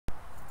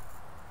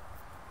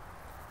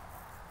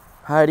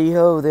Heidi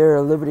ho there,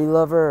 Liberty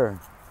lover.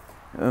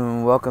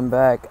 Welcome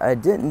back. I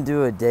didn't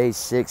do a day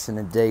 6 and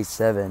a day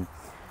 7,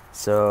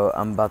 so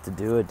I'm about to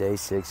do a day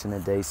 6 and a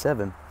day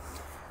 7.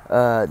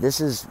 This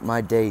is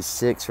my day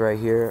 6 right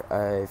here.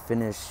 I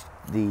finished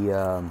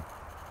the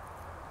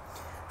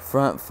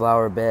front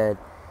flower bed.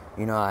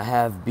 You know, I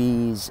have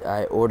bees.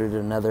 I ordered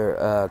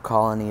another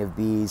colony of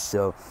bees,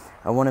 so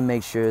I want to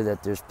make sure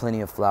that there's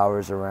plenty of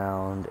flowers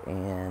around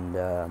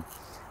and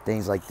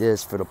things like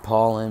this for the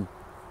pollen.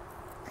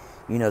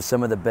 You know,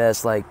 some of the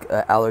best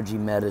allergy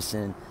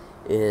medicine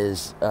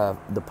is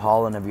the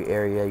pollen of your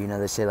area. You know,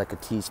 they say like a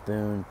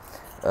teaspoon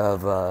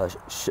of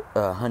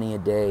honey a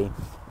day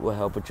will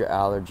help with your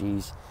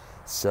allergies.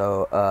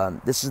 So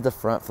this is the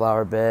front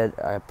flower bed.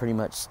 I pretty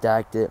much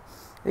stacked it.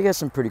 They got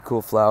some pretty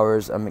cool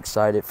flowers. I'm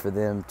excited for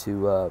them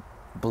to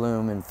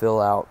bloom and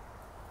fill out.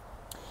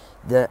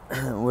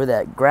 Where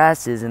that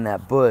grass is in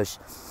that bush,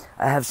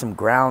 I have some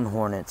ground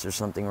hornets or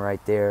something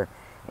right there,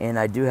 and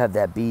I do have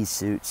that bee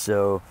suit.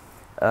 So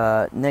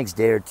next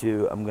day or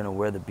two, I'm gonna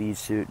wear the bee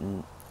suit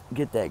and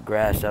get that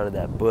grass out of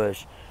that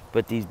bush.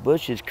 But these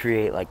bushes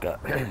create like a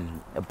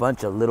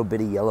bunch of little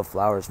bitty yellow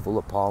flowers full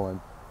of pollen,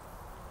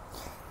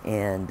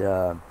 and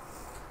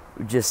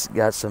we just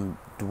got some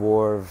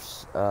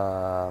dwarves.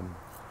 I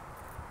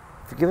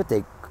forget what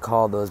they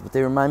call those, but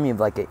they remind me of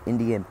like an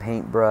Indian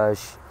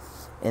paintbrush.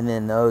 And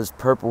then those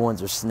purple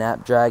ones are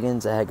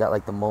snapdragons. I had got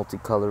like the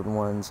multicolored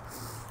ones.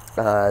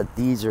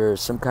 These are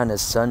some kind of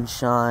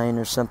sunshine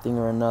or something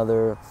or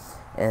another.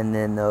 And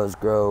then those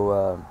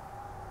grow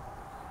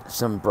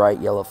some bright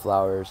yellow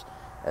flowers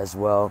as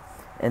well.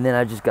 And then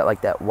I just got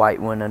like that white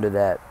one under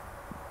that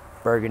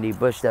burgundy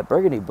bush. That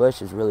burgundy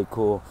bush is really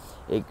cool.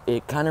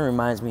 It kind of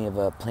reminds me of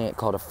a plant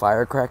called a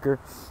firecracker.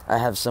 I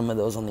have some of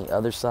those on the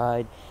other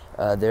side.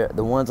 The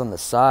ones on the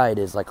side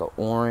is like an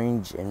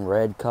orange and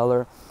red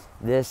color.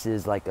 This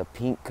is like a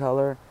pink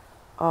color.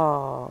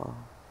 Oh,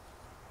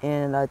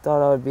 and I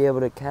thought I would be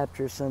able to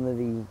capture some of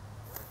the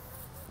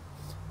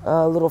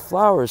little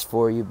flowers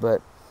for you,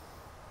 but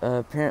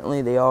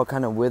apparently they all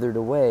kind of withered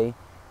away.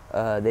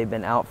 They've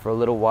been out for a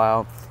little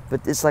while,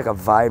 but it's like a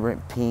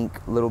vibrant pink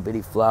little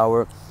bitty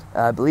flower.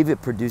 I believe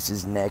it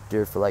produces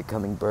nectar for like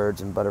hummingbirds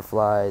and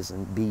butterflies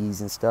and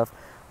bees and stuff,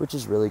 which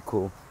is really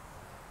cool.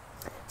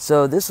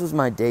 So this was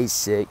my day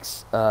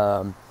 6.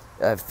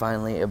 I've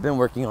been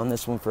working on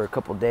this one for a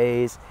couple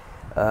days.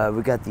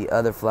 We got the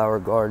other flower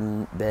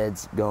garden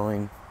beds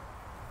going.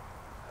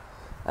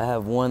 I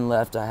have one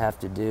left I have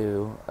to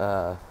do.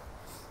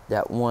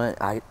 That one,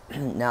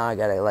 now I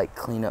gotta like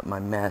clean up my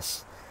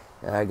mess.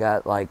 I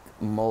got like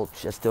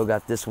mulch. I still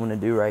got this one to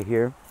do right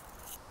here.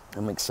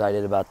 I'm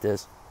excited about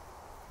this.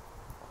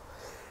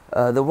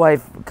 The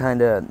wife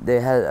they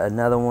had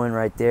another one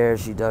right there.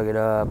 She dug it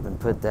up and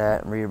put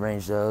that and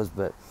rearranged those,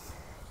 but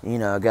you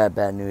know, I got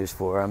bad news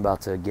for her. I'm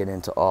about to get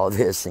into all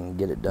this and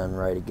get it done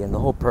right again. The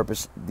whole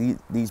purpose,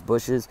 these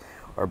bushes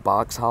are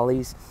box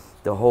hollies.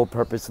 The whole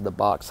purpose of the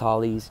box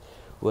hollies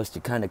was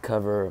to kind of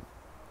cover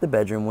the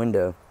bedroom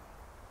window,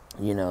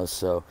 you know,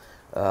 so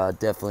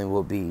definitely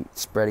will be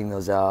spreading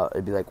those out.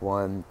 It'd be like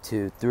 1,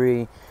 2,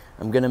 3.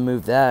 I'm going to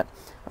move that.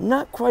 I'm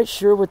not quite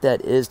sure what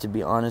that is, to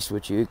be honest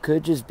with you. It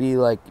could just be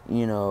like,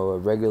 you know, a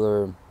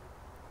regular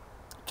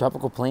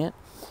tropical plant,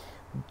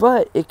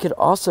 but it could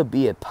also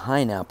be a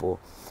pineapple.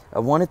 I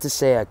wanted to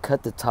say I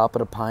cut the top of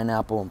the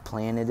pineapple and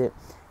planted it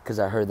because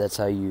I heard that's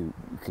how you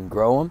can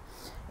grow them.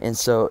 And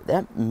so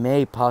that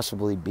may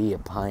possibly be a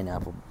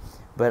pineapple.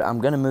 But I'm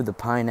going to move the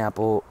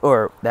pineapple,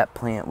 or that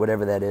plant,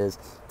 whatever that is,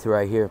 to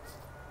right here.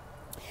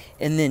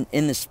 And then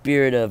in the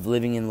spirit of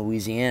living in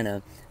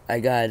Louisiana, I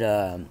got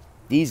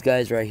these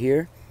guys right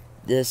here.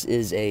 This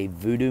is a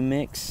voodoo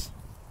mix.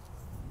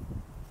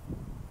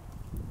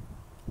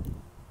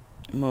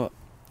 I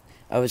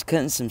was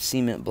cutting some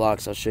cement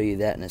blocks. I'll show you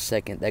that in a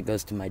second. That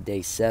goes to my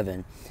day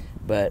 7.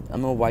 But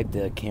I'm going to wipe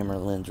the camera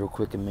lens real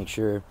quick and make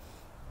sure.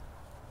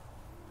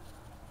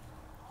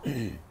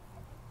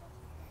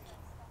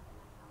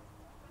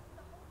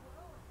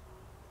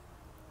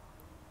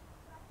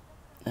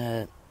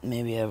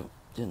 Maybe I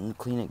didn't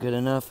clean it good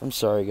enough. I'm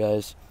sorry,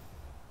 guys.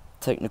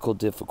 Technical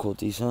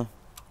difficulties, huh?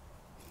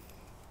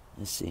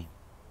 Let's see.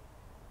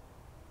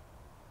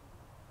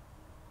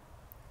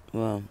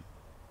 Well,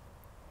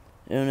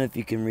 I don't know if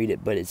you can read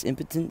it, but it's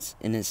impotence,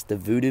 and it's the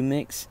voodoo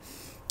mix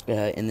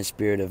in the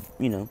spirit of,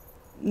 you know,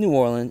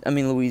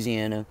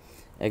 Louisiana.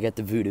 I got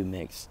the voodoo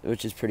mix,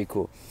 which is pretty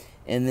cool.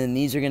 And then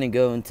these are going to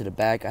go into the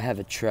back. I have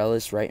a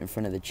trellis right in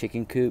front of the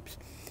chicken coops.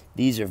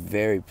 These are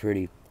very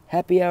pretty.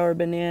 Happy hour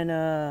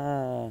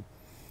banana.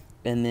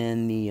 And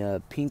then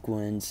the pink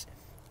ones,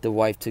 the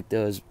wife took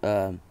those.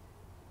 They're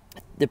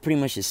pretty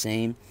much the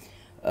same.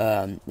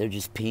 They're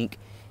just pink.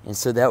 And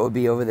so that would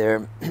be over there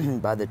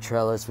by the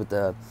trellis with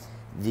the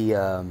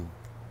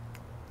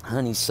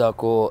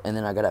honeysuckle, and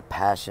then I got a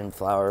passion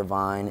flower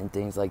vine and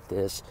things like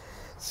this.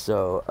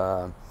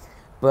 So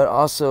but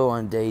also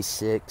on day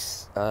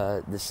 6,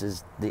 this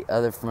is the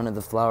other front of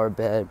the flower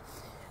bed.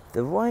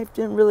 The wife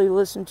didn't really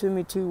listen to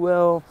me too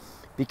well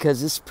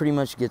because this pretty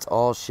much gets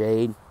all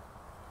shade.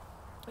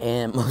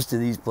 And most of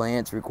these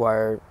plants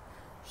require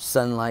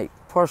sunlight,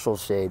 partial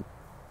shade.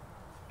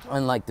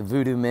 Unlike the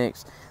voodoo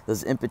mix,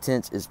 those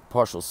impotence is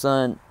partial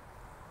sun,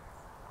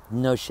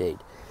 no shade.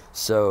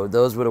 So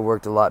those would have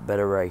worked a lot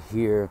better right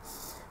here.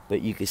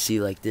 But you can see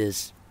like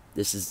this.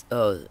 This is,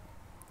 oh,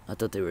 I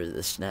thought they were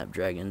the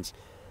snapdragons.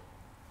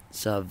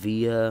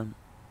 Salvia.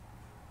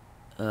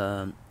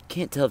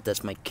 Can't tell if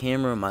that's my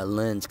camera or my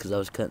lens because I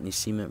was cutting these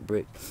cement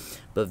bricks.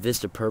 But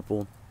Vista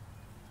Purple,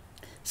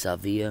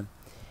 Salvia,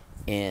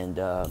 and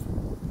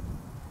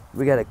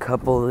we got a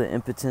couple of the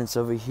impotence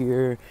over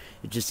here.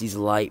 Just these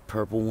light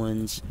purple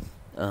ones.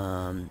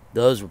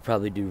 Those would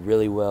probably do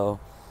really well.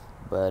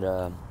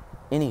 But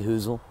any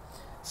hoozle.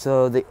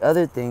 So the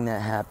other thing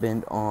that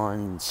happened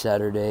on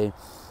Saturday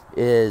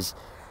is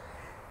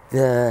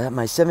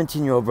my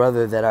 17-year-old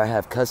brother that I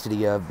have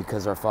custody of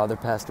because our father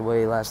passed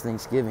away last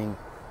Thanksgiving.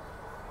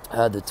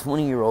 The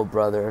 20-year-old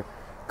brother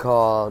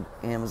called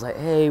and was like,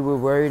 hey, we're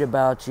worried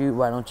about you.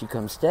 Why don't you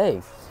come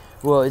stay?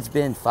 Well, it's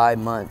been 5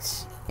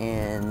 months,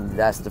 and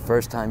that's the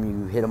first time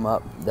you hit him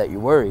up that you're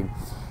worried.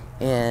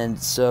 And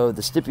so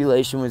the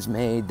stipulation was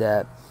made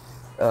that,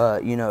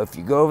 you know, if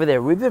you go over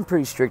there, we've been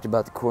pretty strict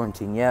about the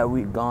quarantine. Yeah,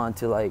 we've gone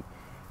to, like,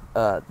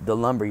 the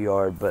lumber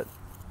yard, but,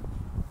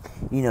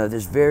 you know,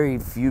 there's very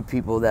few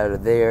people that are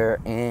there,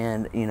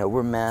 and, you know,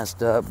 we're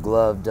masked up,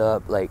 gloved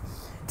up, like,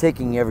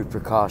 taking every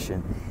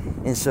precaution.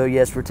 And so,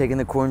 yes, we're taking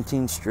the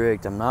quarantine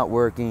strict. I'm not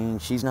working.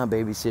 She's not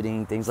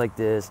babysitting, things like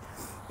this.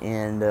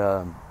 And,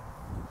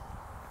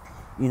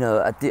 you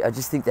know, I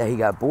just think that he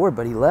got bored,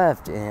 but he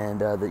left. And,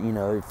 that, you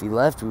know, if he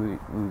left, he's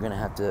going to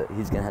have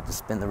to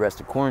spend the rest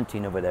of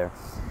quarantine over there.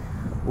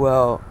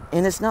 Well,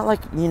 and it's not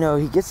like, you know,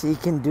 he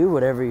can do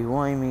whatever he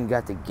wants. I mean, he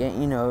got the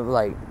game, you know,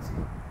 like,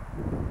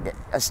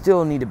 I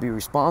still need to be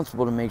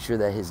responsible to make sure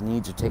that his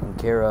needs are taken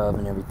care of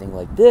and everything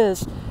like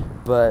this.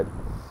 But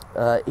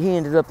he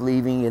ended up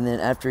leaving, and then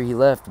after he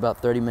left, about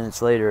 30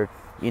 minutes later,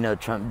 you know,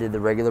 Trump did the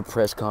regular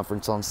press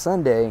conference on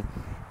Sunday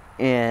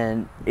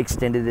and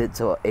extended it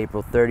till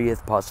April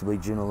 30th, possibly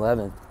June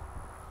 11th.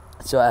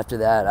 So after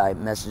that, I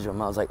messaged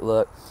him. I was like,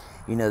 look,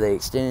 you know, they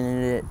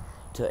extended it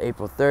to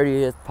April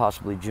 30th,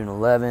 possibly June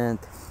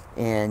 11th.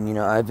 And, you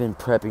know, I've been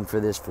prepping for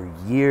this for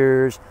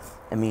years.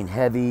 I mean,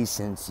 heavy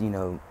since, you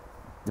know,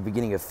 the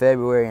beginning of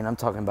February. And I'm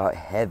talking about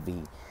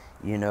heavy.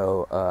 You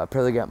know, I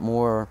probably got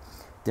more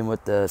than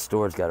what the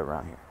stores got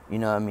around here. You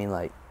know, I mean,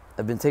 like,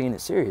 I've been taking it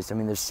serious. I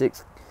mean, there's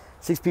six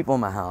people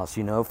in my house,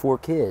 you know, 4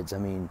 kids. I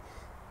mean,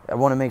 I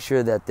want to make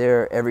sure that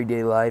their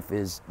everyday life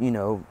is, you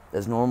know,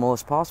 as normal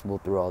as possible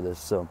through all this.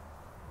 So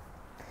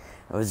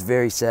I was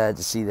very sad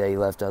to see that he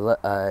left.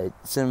 I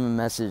sent him a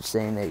message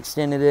saying they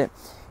extended it.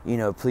 You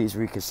know, please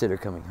reconsider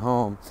coming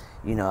home.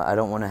 You know, I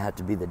don't want to have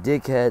to be the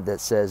dickhead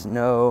that says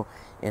no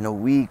in a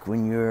week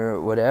when you're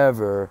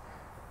whatever,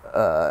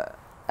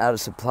 out of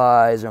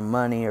supplies or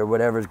money or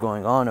whatever's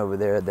going on over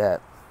there,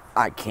 that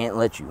I can't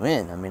let you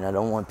in. I mean, I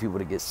don't want people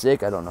to get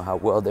sick. I don't know how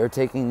well they're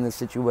taking the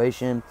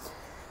situation.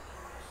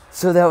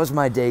 So that was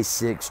my day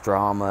 6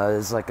 drama.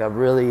 It's like I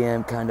really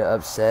am kind of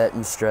upset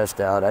and stressed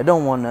out. I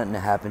don't want nothing to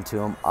happen to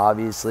him.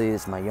 Obviously,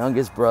 it's my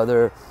youngest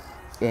brother,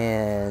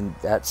 and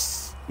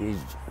he's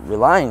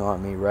relying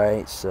on me,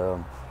 right?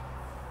 So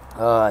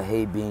I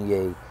hate being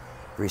a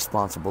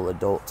responsible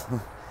adult.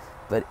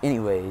 But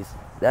anyways,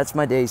 that's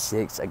my day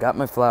 6. I got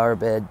my flower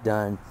bed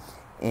done,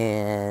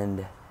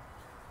 and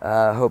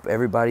I hope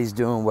everybody's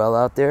doing well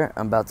out there.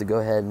 I'm about to go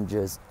ahead and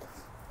just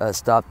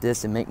stop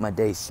this and make my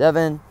day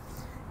 7.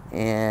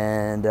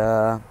 And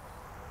I'll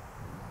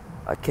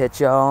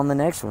catch y'all on the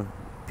next one.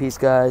 Peace,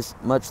 guys.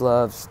 Much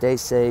love. Stay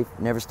safe.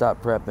 Never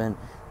stop prepping.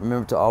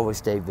 Remember to always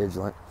stay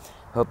vigilant.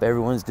 Hope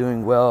everyone's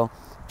doing well.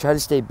 Try to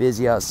stay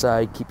busy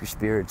outside. Keep your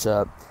spirits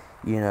up.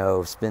 You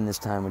know, spend this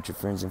time with your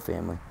friends and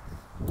family.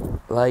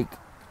 Like,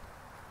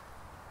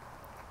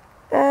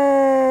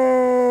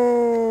 hey,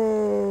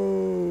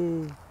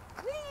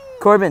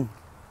 Corbin,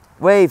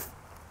 wave.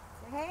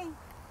 Hey.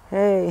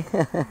 Hey.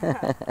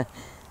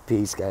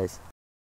 Peace, guys.